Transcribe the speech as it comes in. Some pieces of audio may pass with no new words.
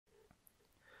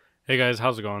Hey guys,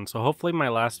 how's it going? So hopefully my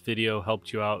last video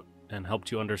helped you out and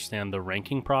helped you understand the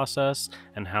ranking process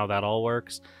and how that all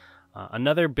works.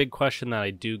 Another big question that I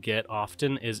do get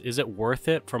often is it worth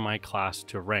it for my class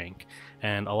to rank?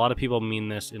 And a lot of people mean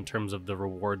this in terms of the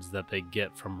rewards that they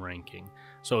get from ranking.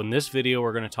 So in this video,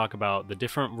 we're going to talk about the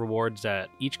different rewards that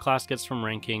each class gets from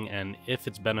ranking and if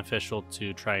it's beneficial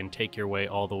to try and take your way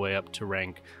all the way up to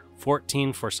rank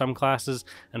 14 for some classes,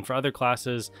 and for other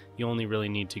classes, you only really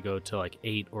need to go to like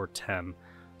 8 or 10.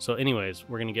 So anyways,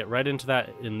 we're going to get right into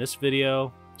that in this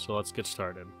video, so let's get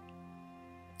started.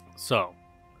 So,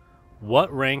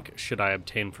 what rank should I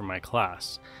obtain for my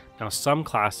class? Now, some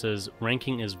classes,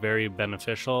 ranking is very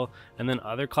beneficial, and then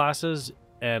other classes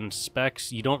and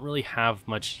specs, you don't really have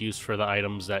much use for the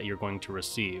items that you're going to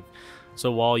receive.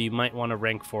 So while you might want to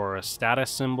rank for a status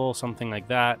symbol, something like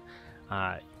that,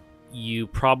 you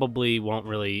probably won't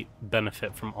really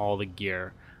benefit from all the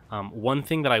gear. One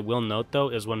thing that I will note though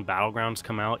is when Battlegrounds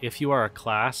come out, if you are a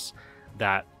class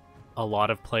that a lot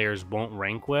of players won't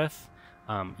rank with,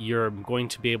 you're going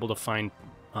to be able to find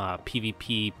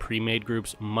PvP pre-made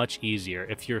groups much easier.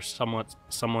 If you're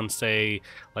someone say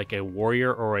like a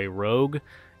warrior or a rogue,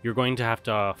 you're going to have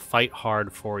to fight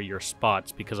hard for your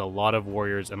spots because a lot of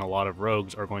warriors and a lot of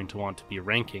rogues are going to want to be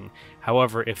ranking.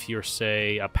 However, if you're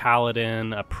say a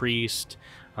paladin, a priest,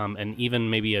 and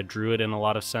even maybe a druid in a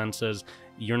lot of senses,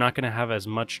 you're not going to have as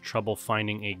much trouble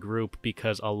finding a group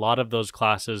because a lot of those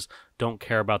classes don't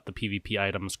care about the PvP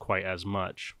items quite as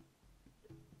much.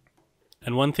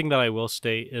 And one thing that I will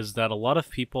state is that a lot of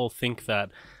people think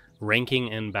that ranking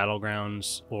in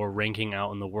Battlegrounds or ranking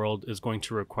out in the world is going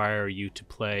to require you to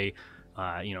play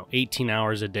 18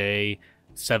 hours a day,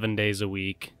 7 days a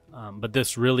week, but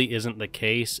this really isn't the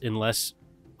case unless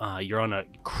you're on a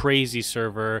crazy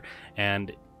server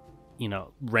and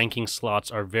ranking slots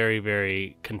are very,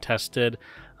 very contested,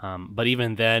 but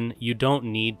even then you don't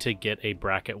need to get a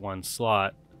bracket 1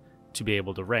 slot to be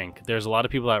able to rank. There's a lot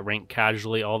of people that rank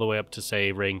casually all the way up to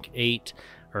say rank 8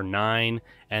 or 9,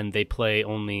 and they play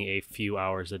only a few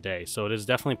hours a day. So it is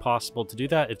definitely possible to do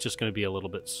that. It's just going to be a little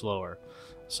bit slower.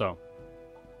 So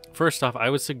first off, I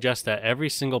would suggest that every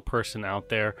single person out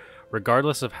there,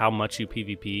 regardless of how much you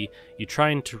PvP, you try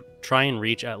and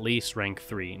reach at least rank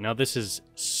 3. Now this is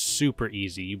super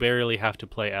easy. You barely have to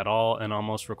play at all and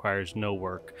almost requires no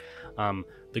work.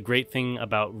 The great thing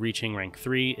about reaching rank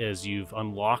 3 is you've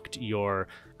unlocked your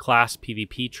class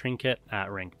PvP trinket at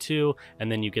rank 2,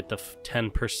 and then you get the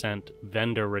 10%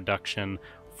 vendor reduction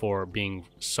for being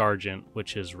sergeant,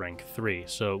 which is rank 3.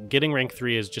 So getting rank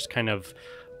 3 is just kind of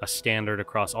a standard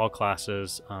across all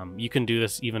classes. You can do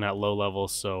this even at low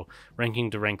levels, so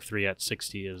ranking to rank 3 at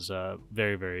 60 is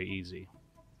very, very easy.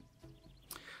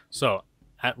 So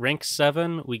at rank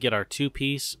 7, we get our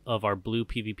 2-piece of our blue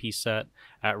PvP set.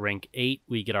 At rank 8,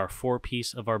 we get our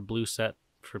 4-piece of our blue set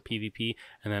for PvP.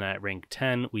 And then at rank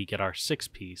 10, we get our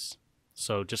 6-piece.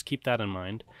 So just keep that in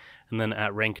mind. And then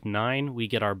at rank 9, we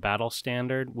get our battle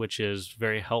standard, which is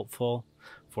very helpful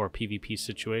for PvP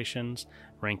situations.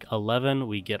 Rank 11,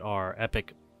 we get our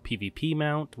epic PvP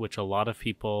mount, which a lot of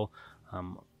people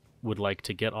would like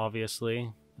to get,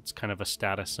 obviously. It's kind of a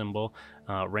status symbol.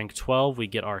 Rank 12, we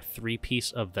get our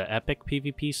 3-piece of the epic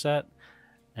PvP set.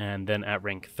 And then at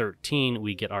rank 13,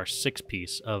 we get our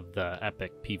 6-piece of the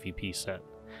epic PvP set.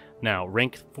 Now,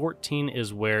 rank 14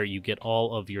 is where you get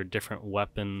all of your different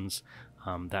weapons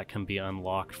that can be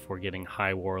unlocked for getting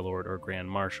High Warlord or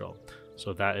Grand Marshal.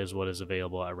 So that is what is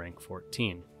available at rank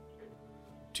 14.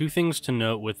 Two things to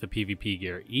note with the PvP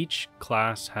gear. Each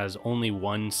class has only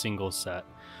one single set.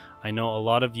 I know a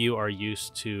lot of you are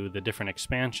used to the different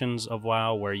expansions of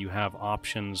WoW where you have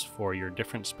options for your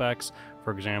different specs.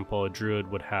 For example, a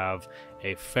Druid would have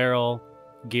a Feral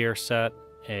gear set,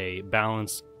 a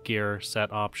Balance gear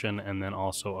set option, and then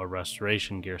also a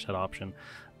Restoration gear set option.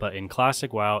 But in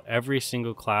Classic WoW, every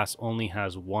single class only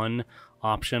has one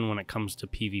option when it comes to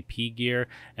PvP gear,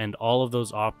 and all of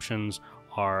those options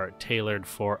are tailored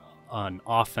for an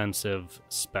offensive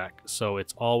spec. So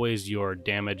it's always your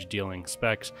damage dealing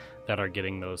specs that are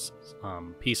getting those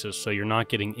pieces. So you're not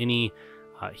getting any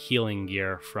healing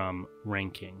gear from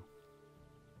ranking.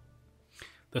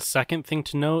 The second thing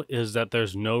to note is that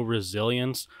there's no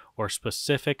resilience or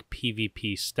specific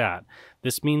PvP stat.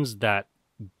 This means that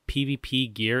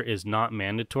PvP gear is not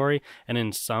mandatory, and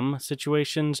in some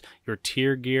situations, your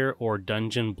tier gear or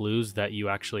dungeon blues that you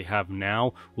actually have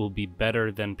now will be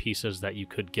better than pieces that you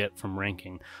could get from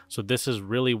ranking. So this is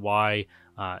really why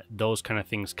those kind of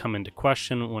things come into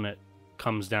question when it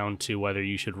comes down to whether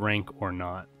you should rank or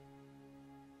not.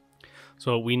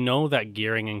 So we know that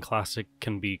gearing in Classic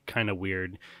can be kind of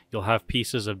weird. You'll have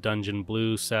pieces of Dungeon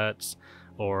Blue sets,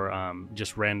 or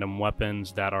just random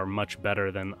weapons that are much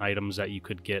better than items that you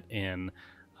could get in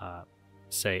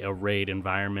say a raid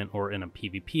environment or in a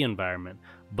PvP environment.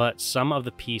 But some of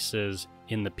the pieces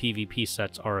in the PvP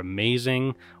sets are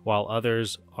amazing, while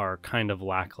others are kind of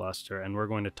lackluster, and we're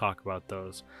going to talk about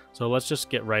those. So let's just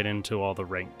get right into all the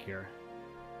rank gear.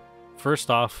 First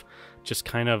off, just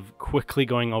kind of quickly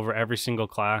going over every single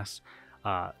class.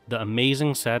 The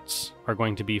amazing sets are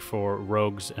going to be for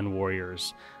rogues and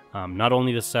warriors. Not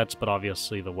only the sets, but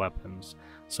obviously the weapons.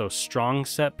 So strong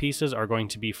set pieces are going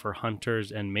to be for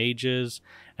hunters and mages,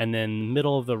 and then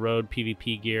middle of the road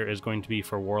PvP gear is going to be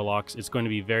for warlocks. It's going to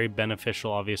be very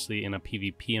beneficial obviously in a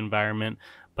PvP environment,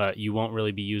 but you won't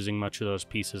really be using much of those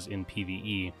pieces in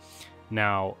PvE.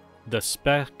 Now, the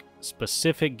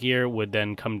specific gear would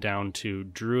then come down to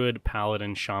Druid,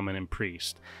 Paladin, Shaman, and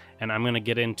Priest. And I'm going to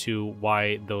get into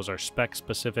why those are spec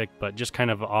specific, but just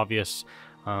kind of obvious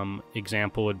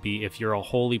example would be if you're a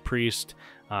holy priest,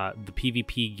 the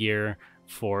PvP gear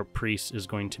for priests is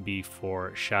going to be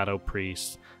for shadow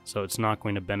priests, so it's not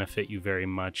going to benefit you very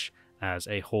much as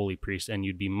a holy priest, and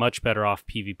you'd be much better off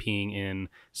PvPing in,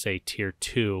 say, tier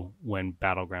 2 when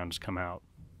battlegrounds come out.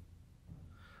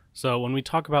 So when we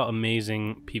talk about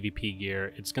amazing PvP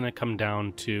gear, it's going to come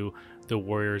down to the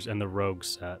warriors and the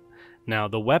rogues set. Now,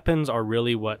 the weapons are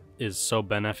really what is so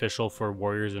beneficial for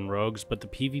warriors and rogues, but the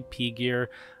PvP gear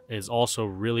is also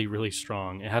really, really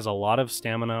strong. It has a lot of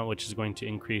stamina, which is going to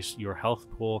increase your health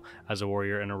pool as a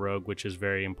warrior and a rogue, which is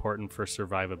very important for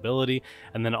survivability.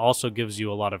 And then it also gives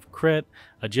you a lot of crit,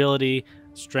 agility,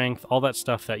 strength, all that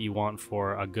stuff that you want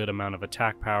for a good amount of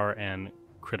attack power and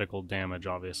critical damage,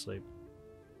 obviously.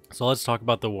 So let's talk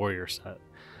about the warrior set.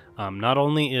 Not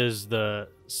only is the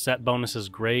set bonuses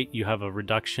great, you have a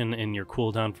reduction in your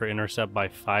cooldown for intercept by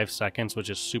 5 seconds, which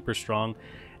is super strong.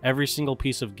 Every single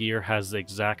piece of gear has the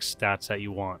exact stats that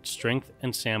you want, strength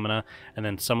and stamina, and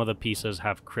then some of the pieces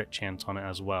have crit chance on it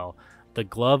as well. The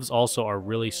gloves also are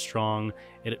really strong.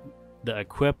 The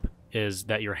equip is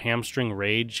that your hamstring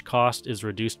rage cost is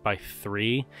reduced by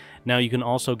 3. Now you can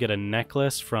also get a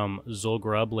necklace from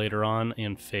Zul'Gurub later on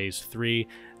in phase 3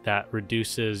 that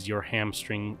reduces your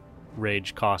hamstring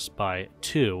rage cost by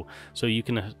 2. So you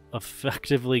can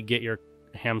effectively get your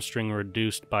hamstring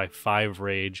reduced by 5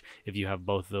 rage if you have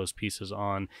both of those pieces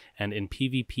on. And in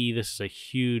PvP, this is a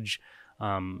huge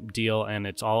deal, and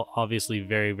it's all obviously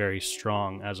very, very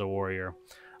strong as a warrior.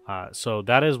 So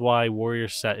that is why warrior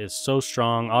set is so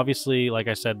strong. Obviously, like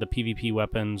I said, the PvP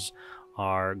weapons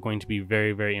are going to be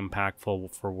very, very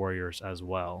impactful for warriors as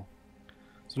well.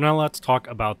 So now let's talk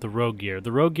about the rogue gear.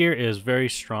 The rogue gear is very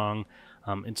strong.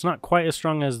 It's not quite as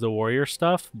strong as the warrior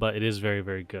stuff, but it is very,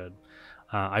 very good.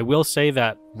 I will say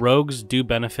that rogues do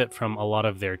benefit from a lot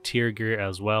of their tier gear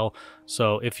as well.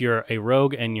 So if you're a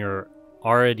rogue and you're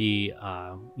already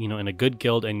in a good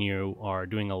guild and you are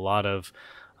doing a lot of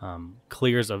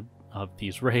clears of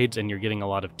these raids and you're getting a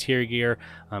lot of tier gear,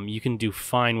 you can do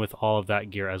fine with all of that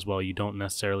gear as well. You don't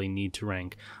necessarily need to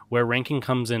rank. Where ranking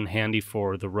comes in handy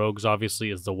for the rogues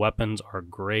obviously is the weapons are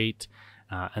great,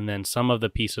 and then some of the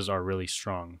pieces are really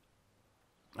strong.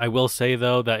 I will say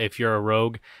though that if you're a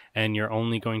rogue and you're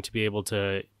only going to be able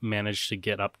to manage to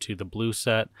get up to the blue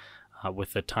set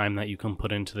with the time that you can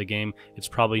put into the game, it's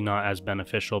probably not as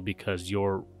beneficial because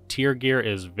your tier gear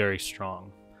is very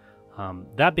strong.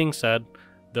 That being said,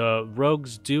 the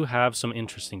rogues do have some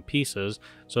interesting pieces.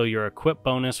 So your equip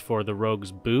bonus for the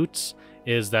rogue's boots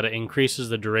is that it increases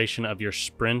the duration of your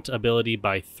sprint ability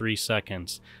by 3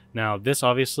 seconds. Now this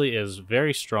obviously is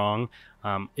very strong.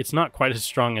 It's not quite as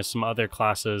strong as some other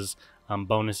classes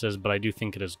bonuses, but I do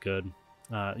think it is good.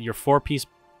 Your 4-piece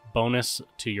bonus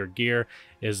to your gear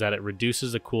is that it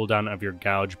reduces the cooldown of your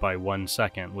gouge by 1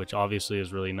 second, which obviously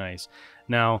is really nice.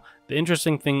 Now the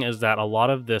interesting thing is that a lot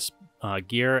of this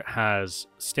gear has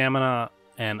stamina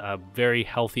and a very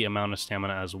healthy amount of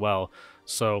stamina as well.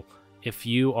 So if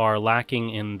you are lacking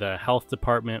in the health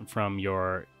department from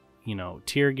your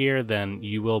tier gear, then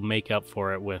you will make up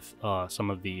for it with some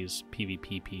of these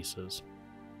PvP pieces.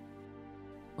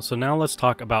 So now let's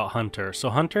talk about Hunter. So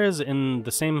Hunter is in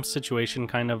the same situation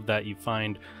kind of that you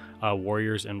find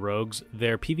warriors and rogues.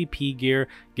 Their PvP gear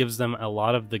gives them a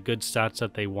lot of the good stats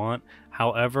that they want.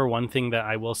 However, one thing that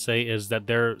I will say is that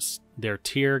their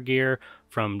tier gear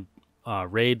from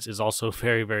raids is also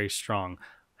very, very strong.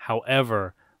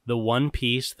 However, the one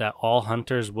piece that all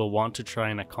hunters will want to try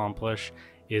and accomplish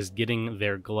is getting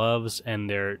their gloves and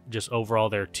their overall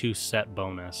their 2 set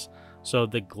bonus. So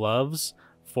the gloves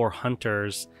for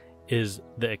hunters is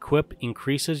the equip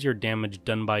increases your damage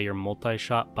done by your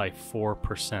multi-shot by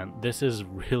 4%. This is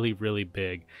really, really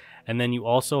big. And then you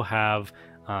also have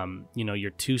you know,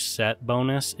 your 2 set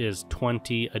bonus is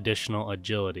 20 additional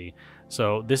agility.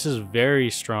 So this is very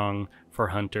strong for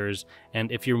hunters,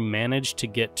 and if you manage to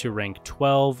get to rank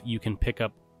 12, you can pick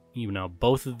up, you know,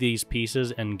 both of these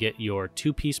pieces and get your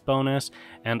 2-piece bonus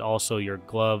and also your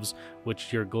gloves,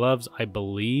 which your gloves, I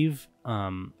believe,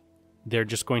 they're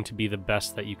just going to be the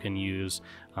best that you can use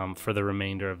for the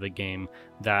remainder of the game.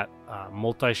 That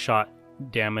multi-shot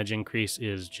damage increase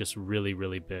is just really,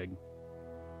 really big.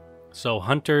 So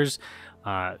hunters,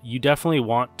 you definitely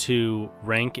want to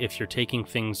rank if you're taking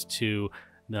things to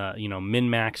the, you know,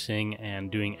 min-maxing and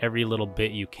doing every little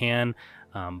bit you can.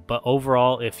 But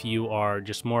overall, if you are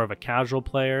just more of a casual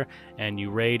player and you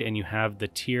raid and you have the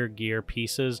tier gear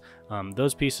pieces,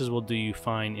 those pieces will do you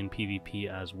fine in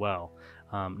PvP as well.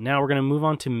 Now we're going to move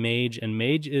on to Mage, and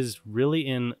Mage is really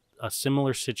in a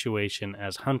similar situation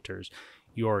as hunters.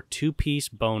 Your 2-piece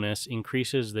bonus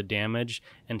increases the damage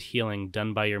and healing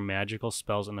done by your magical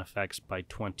spells and effects by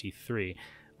 23.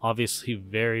 Obviously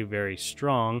very, very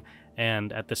strong,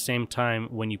 and at the same time,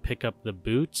 when you pick up the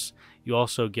boots, you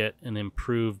also get an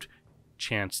improved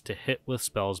chance to hit with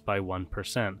spells by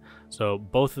 1%. So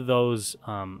both of those,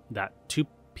 that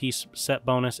 2-piece set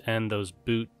bonus and those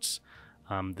boots,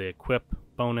 the equip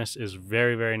bonus is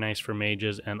very, very nice for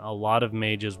mages, and a lot of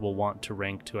mages will want to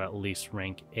rank to at least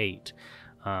rank 8.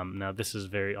 Now this is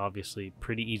very obviously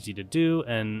pretty easy to do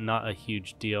and not a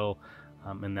huge deal,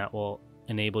 and that will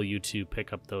enable you to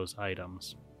pick up those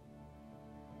items.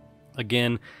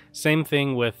 Again, same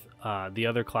thing with the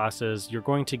other classes. You're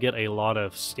going to get a lot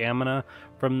of stamina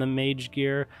from the mage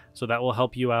gear, so that will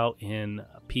help you out in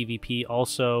PvP.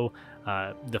 Also,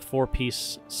 the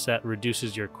 4-piece set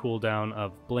reduces your cooldown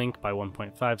of blink by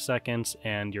 1.5 seconds,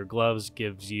 and your gloves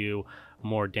gives you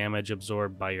more damage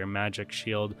absorbed by your magic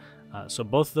shield. So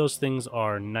both of those things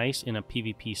are nice in a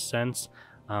PvP sense,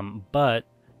 but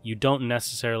you don't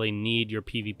necessarily need your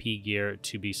PvP gear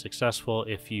to be successful.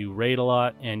 If you raid a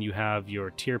lot and you have your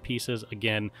tier pieces,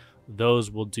 again, those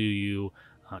will do you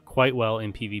quite well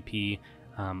in PvP.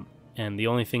 And the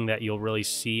only thing that you'll really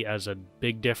see as a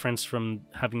big difference from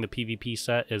having the PvP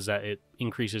set is that it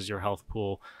increases your health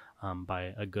pool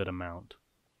by a good amount.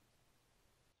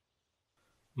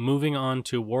 Moving on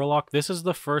to Warlock, this is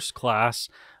the first class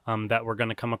that we're going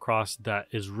to come across that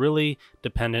is really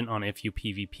dependent on if you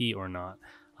PvP or not.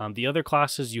 The other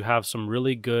classes, you have some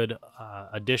really good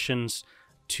additions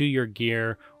to your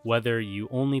gear, whether you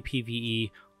only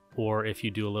PvE or if you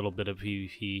do a little bit of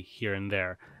PvP here and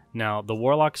there. Now, the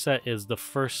Warlock set is the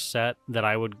first set that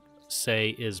I would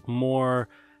say is more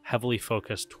heavily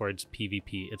focused towards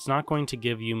PvP. It's not going to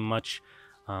give you much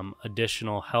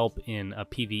additional help in a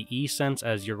PvE sense,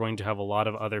 as you're going to have a lot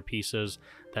of other pieces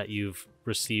that you've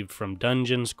received from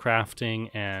dungeons, crafting,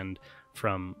 and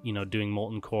from, you know, doing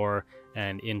Molten Core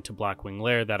and into Blackwing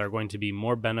Lair that are going to be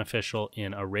more beneficial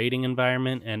in a raiding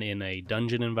environment and in a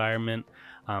dungeon environment.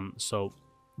 So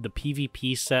the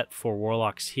PvP set for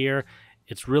Warlocks here,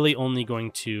 it's really only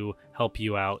going to help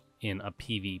you out in a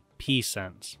PvP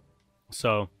sense.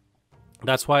 So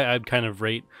that's why I'd kind of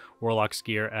rate Warlock's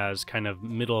gear as kind of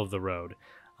middle of the road.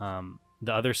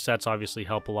 The other sets obviously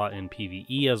help a lot in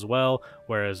PvE as well,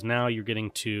 whereas now you're getting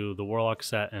to the Warlock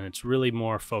set and it's really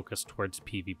more focused towards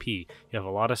PvP. You have a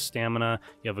lot of stamina,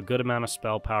 you have a good amount of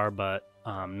spell power, but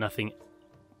nothing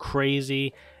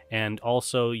crazy, and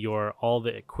also all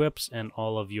the equips and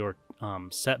all of your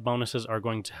set bonuses are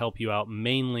going to help you out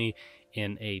mainly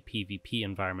in a PvP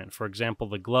environment. For example,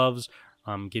 the gloves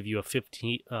give you a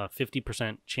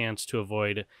 50% chance to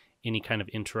avoid any kind of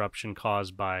interruption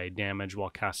caused by damage while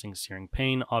casting Searing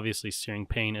Pain. Obviously, Searing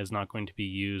Pain is not going to be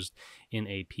used in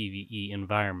a PvE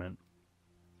environment.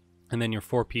 And then your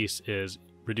 4-piece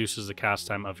reduces the cast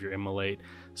time of your Immolate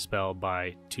spell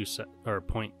by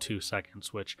 0.2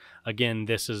 seconds, which, again,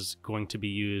 this is going to be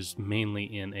used mainly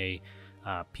in a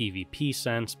PvP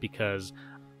sense, because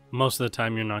most of the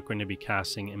time you're not going to be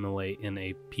casting Immolate in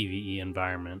a PvE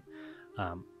environment.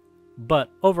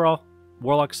 But overall,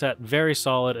 Warlock set, very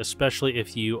solid, especially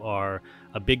if you are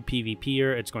a big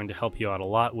PvPer. It's going to help you out a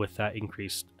lot with that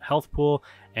increased health pool,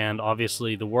 and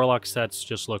obviously the Warlock sets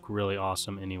just look really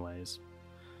awesome anyways.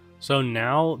 So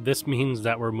now this means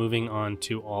that we're moving on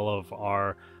to all of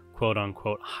our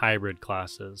quote-unquote hybrid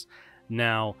classes.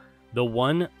 Now, the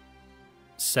one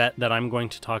set that I'm going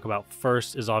to talk about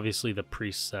first is obviously the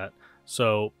Priest set.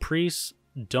 So priests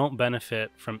don't benefit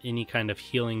from any kind of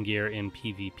healing gear in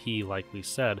PvP, like we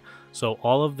said. So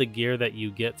all of the gear that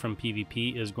you get from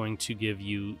PvP is going to give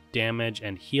you damage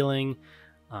and healing,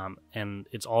 and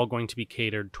it's all going to be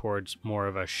catered towards more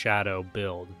of a shadow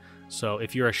build. So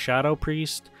if you're a shadow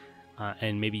priest,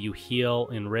 and maybe you heal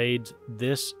in raids,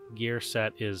 this gear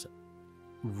set is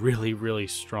really, really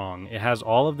strong. It has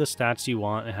all of the stats you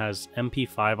want. It has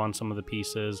MP5 on some of the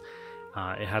pieces.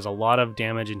 It has a lot of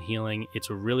damage and healing.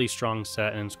 It's a really strong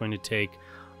set, and it's going to take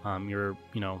your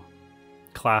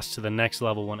class to the next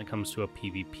level when it comes to a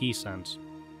PvP sense.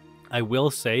 I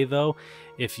will say though,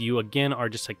 if you again are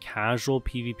just a casual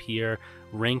PvPer,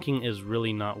 ranking is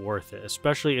really not worth it,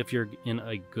 especially if you're in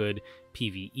a good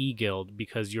PvE guild,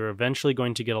 because you're eventually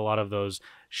going to get a lot of those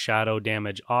shadow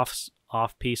damage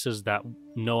off pieces that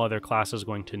no other class is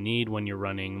going to need when you're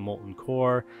running Molten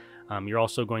Core. You're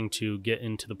also going to get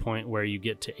into the point where you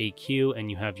get to AQ and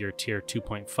you have your tier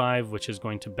 2.5, which is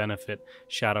going to benefit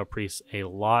Shadow Priests a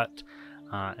lot.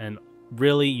 And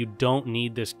really, you don't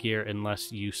need this gear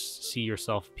unless you see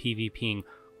yourself PvPing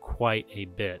quite a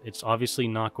bit. It's obviously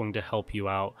not going to help you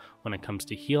out when it comes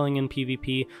to healing in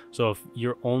PvP. So if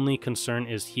your only concern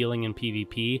is healing in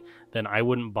PvP, then I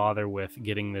wouldn't bother with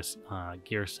getting this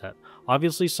gear set.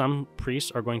 Obviously, some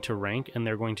priests are going to rank, and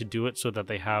they're going to do it so that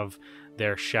they have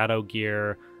their shadow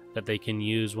gear that they can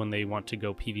use when they want to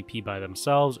go PvP by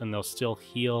themselves, and they'll still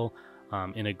heal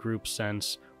in a group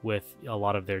sense with a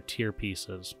lot of their tier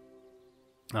pieces.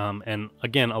 And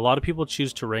again, a lot of people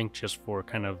choose to rank just for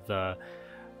kind of the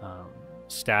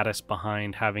status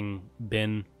behind having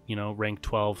been, rank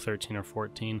 12, 13, or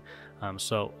 14.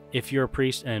 So if you're a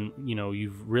priest and,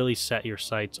 you've really set your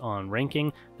sights on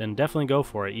ranking, then definitely go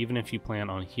for it, even if you plan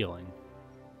on healing.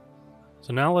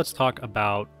 So now let's talk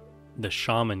about the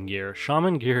Shaman gear.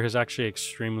 Shaman gear is actually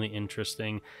extremely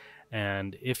interesting,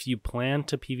 and if you plan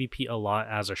to PvP a lot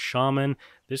as a Shaman,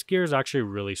 this gear is actually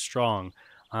really strong.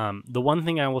 The one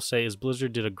thing I will say is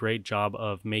Blizzard did a great job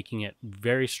of making it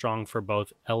very strong for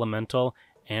both elemental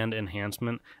and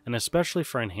enhancement, and especially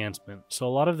for enhancement. So a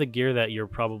lot of the gear that you're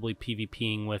probably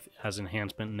PvPing with as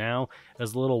enhancement now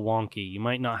is a little wonky. You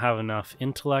might not have enough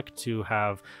intellect to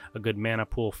have a good mana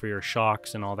pool for your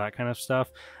shocks and all that kind of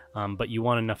stuff, but you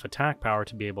want enough attack power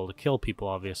to be able to kill people,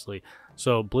 obviously.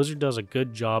 So Blizzard does a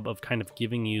good job of kind of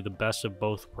giving you the best of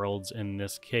both worlds. In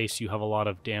this case, you have a lot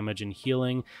of damage and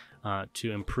healing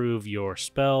to improve your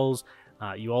spells.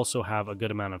 You also have a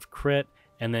good amount of crit,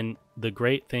 and then the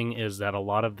great thing is that a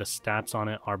lot of the stats on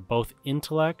it are both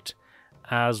intellect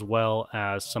as well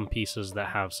as some pieces that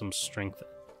have some strength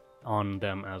on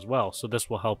them as well. So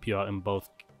this will help you out in both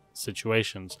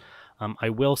situations. I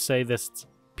will say this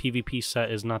PvP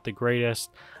set is not the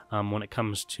greatest when it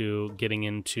comes to getting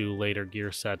into later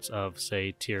gear sets of,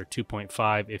 say, tier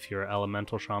 2.5 if you're an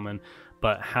elemental shaman,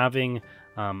 but having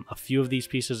a few of these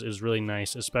pieces is really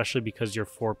nice, especially because your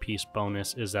 4-piece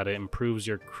bonus is that it improves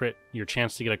your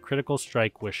chance to get a critical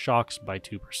strike with shocks by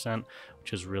 2%,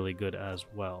 which is really good as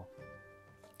well.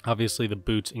 Obviously, the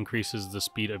boots increases the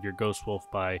speed of your Ghost Wolf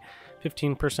by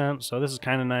 15%, so this is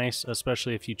kind of nice,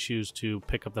 especially if you choose to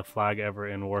pick up the Flag Ever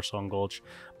in Warsong Gulch.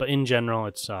 But in general,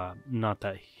 it's not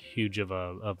that huge of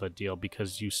a deal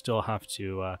because you still have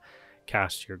to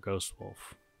cast your Ghost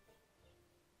Wolf.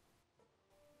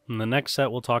 And the next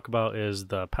set we'll talk about is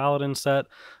the Paladin set.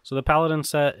 So the Paladin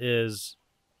set is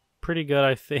pretty good,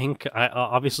 I think. I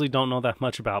obviously don't know that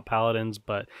much about Paladins,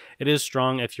 but it is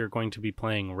strong if you're going to be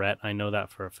playing Ret. I know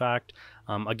that for a fact.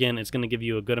 Again, it's going to give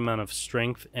you a good amount of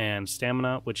strength and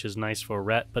stamina, which is nice for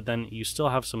Ret, but then you still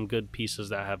have some good pieces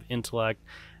that have intellect,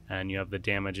 and you have the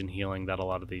damage and healing that a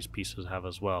lot of these pieces have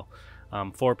as well.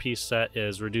 4-piece set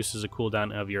reduces the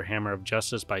cooldown of your Hammer of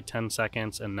Justice by 10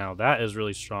 seconds, and now that is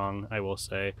really strong, I will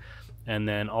say. And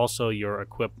then also your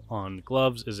equip on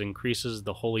gloves increases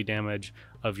the holy damage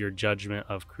of your Judgment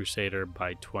of Crusader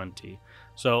by 20.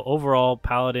 So overall,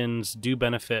 Paladins do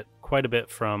benefit quite a bit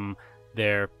from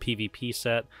their PvP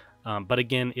set. But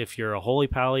again, if you're a holy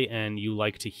pally and you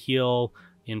like to heal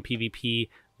in PvP,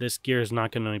 this gear is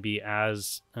not going to be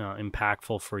as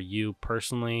impactful for you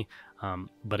personally.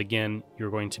 But again, you're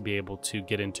going to be able to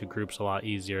get into groups a lot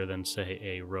easier than, say,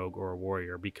 a rogue or a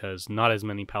warrior, because not as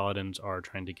many paladins are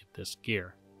trying to get this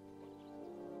gear.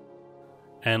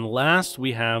 And last,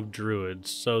 we have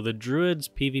druids. So the druids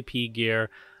PvP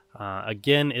gear,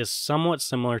 again, is somewhat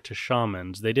similar to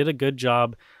shamans. They did a good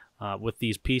job with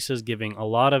these pieces, giving a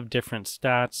lot of different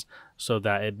stats so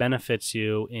that it benefits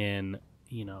you in,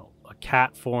 a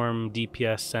cat form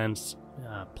DPS sense,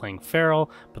 playing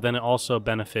feral, but then it also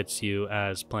benefits you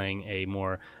as playing a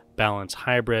more balanced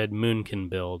hybrid moonkin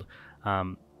build.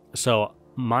 So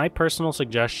my personal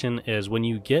suggestion is when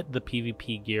you get the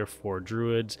PvP gear for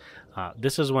druids,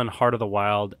 this is when Heart of the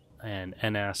Wild and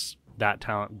NS, that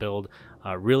talent build,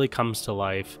 really comes to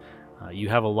life. You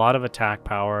have a lot of attack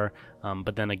power,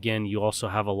 but then again, you also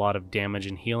have a lot of damage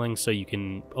and healing, so you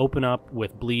can open up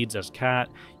with bleeds as cat,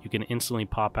 you can instantly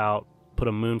pop out, put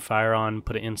a moonfire on,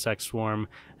 put an insect swarm,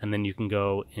 and then you can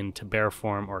go into bear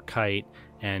form or kite,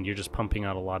 and you're just pumping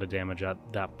out a lot of damage at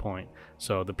that point.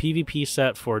 So the PvP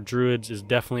set for druids is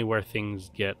definitely where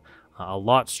things get a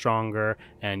lot stronger,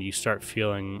 and you start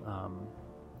feeling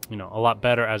a lot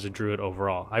better as a druid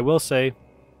overall. I will say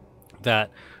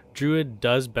that druid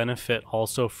does benefit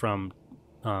also from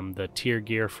the tier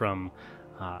gear from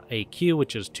AQ,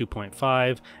 which is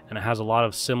 2.5, and it has a lot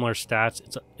of similar stats.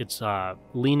 It's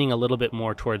leaning a little bit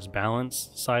more towards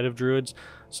balanced side of druids.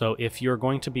 So if you're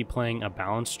going to be playing a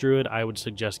balanced druid, I would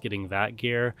suggest getting that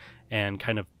gear and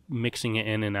kind of mixing it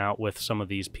in and out with some of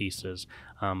these pieces.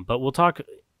 But we'll talk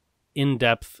in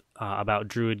depth about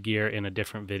druid gear in a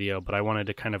different video, but I wanted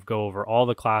to kind of go over all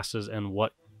the classes and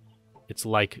what it's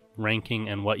like ranking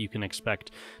and what you can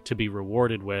expect to be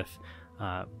rewarded with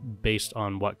based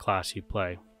on what class you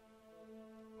play.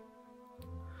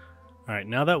 Alright,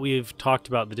 now that we've talked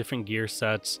about the different gear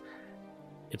sets,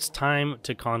 it's time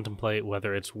to contemplate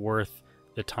whether it's worth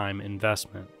the time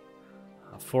investment.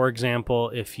 For example,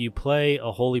 if you play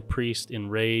a holy priest in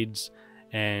raids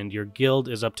and your guild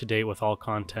is up to date with all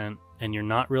content and you're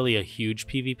not really a huge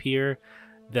PvPer,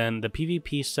 then the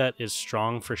PvP set is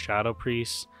strong for shadow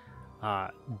priests,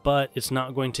 but it's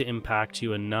not going to impact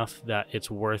you enough that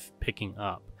it's worth picking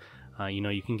up.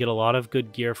 You can get a lot of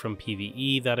good gear from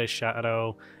PvE that is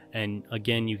shadow, and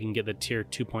again, you can get the tier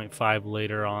 2.5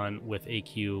 later on with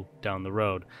AQ down the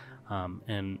road.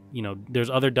 There's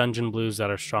other dungeon blues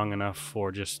that are strong enough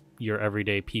for just your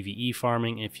everyday PvE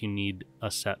farming if you need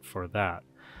a set for that.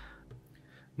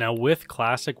 Now, with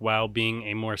classic WoW being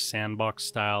a more sandbox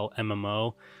style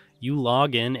MMO, you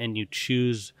log in and you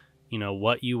choose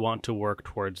what you want to work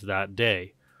towards that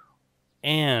day.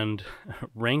 And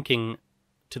ranking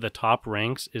to the top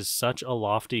ranks is such a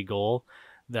lofty goal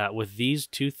that with these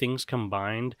two things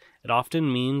combined, it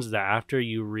often means that after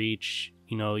you reach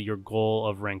your goal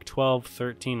of rank 12,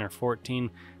 13, or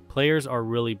 14, players are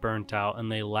really burnt out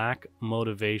and they lack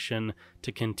motivation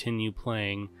to continue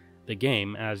playing the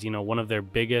game, as one of their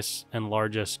biggest and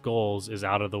largest goals is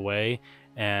out of the way,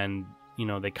 and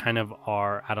they kind of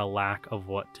are at a lack of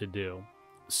what to do.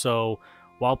 So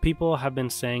while people have been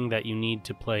saying that you need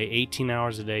to play 18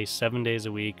 hours a day, 7 days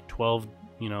a week, 12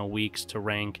 weeks to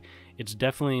rank, it's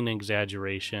definitely an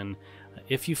exaggeration.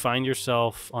 If you find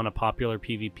yourself on a popular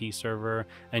PvP server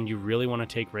and you really want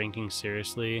to take ranking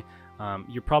seriously,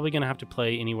 you're probably going to have to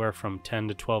play anywhere from 10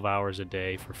 to 12 hours a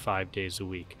day for 5 days a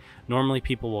week. Normally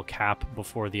people will cap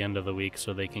before the end of the week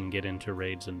so they can get into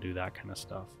raids and do that kind of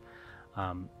stuff.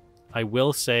 I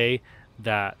will say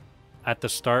that at the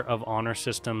start of honor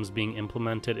systems being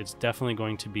implemented, it's definitely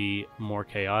going to be more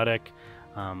chaotic,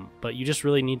 but you just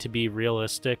really need to be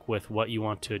realistic with what you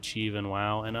want to achieve in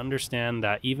WoW and understand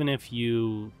that even if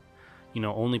you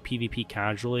only PvP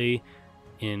casually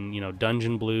in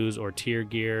dungeon blues or tier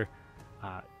gear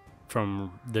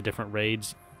from the different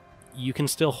raids, you can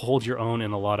still hold your own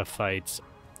in a lot of fights.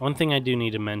 One thing I do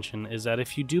need to mention is that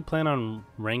if you do plan on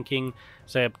ranking,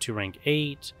 say up to rank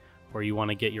 8, or you want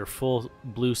to get your full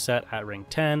blue set at rank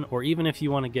 10, or even if you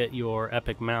want to get your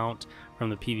epic mount from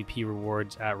the PvP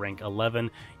rewards at rank 11,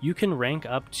 you can rank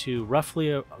up to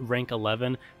roughly rank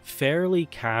 11 fairly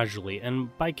casually.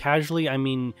 And by casually, I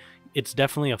mean it's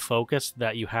definitely a focus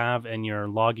that you have and you're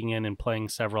logging in and playing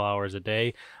several hours a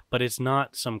day, but it's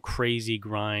not some crazy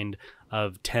grind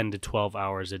of 10 to 12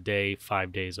 hours a day,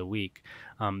 5 days a week.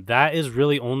 That is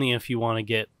really only if you want to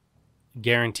get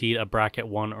guaranteed a bracket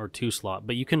 1 or 2 slot,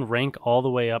 but you can rank all the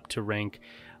way up to rank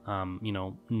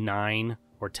 9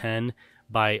 or 10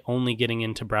 by only getting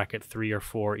into bracket 3 or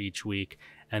 4 each week,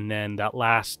 and then that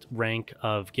last rank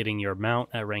of getting your mount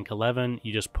at rank 11,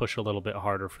 you just push a little bit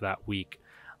harder for that week.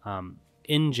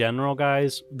 In general,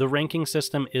 guys, the ranking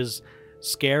system is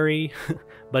scary,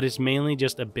 but it's mainly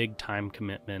just a big time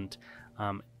commitment.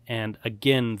 And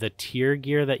again, the tier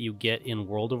gear that you get in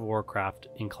World of Warcraft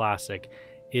in Classic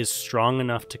is strong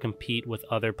enough to compete with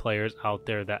other players out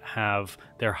there that have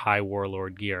their high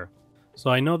warlord gear. So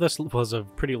I know this was a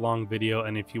pretty long video,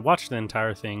 and if you watched the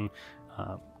entire thing,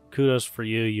 kudos for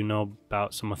you, you know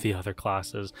about some of the other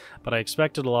classes, but I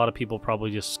expected a lot of people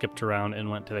probably just skipped around and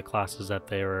went to the classes that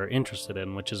they were interested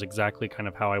in, which is exactly kind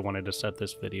of how I wanted to set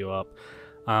this video up.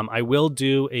 I will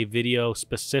do a video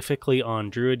specifically on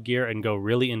Druid gear and go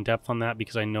really in depth on that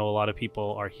because I know a lot of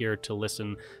people are here to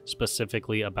listen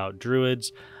specifically about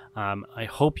Druids. I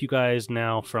hope you guys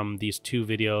now from these 2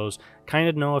 videos kind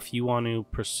of know if you want to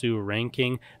pursue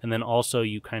ranking, and then also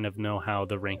you kind of know how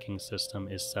the ranking system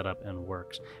is set up and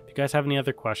works. If you guys have any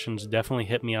other questions, definitely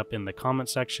hit me up in the comment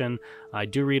section. I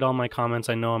do read all my comments.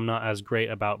 I know I'm not as great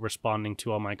about responding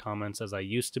to all my comments as I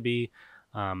used to be.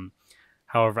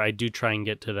 However, I do try and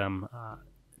get to them.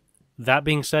 That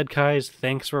being said, guys,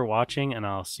 thanks for watching, and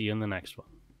I'll see you in the next one.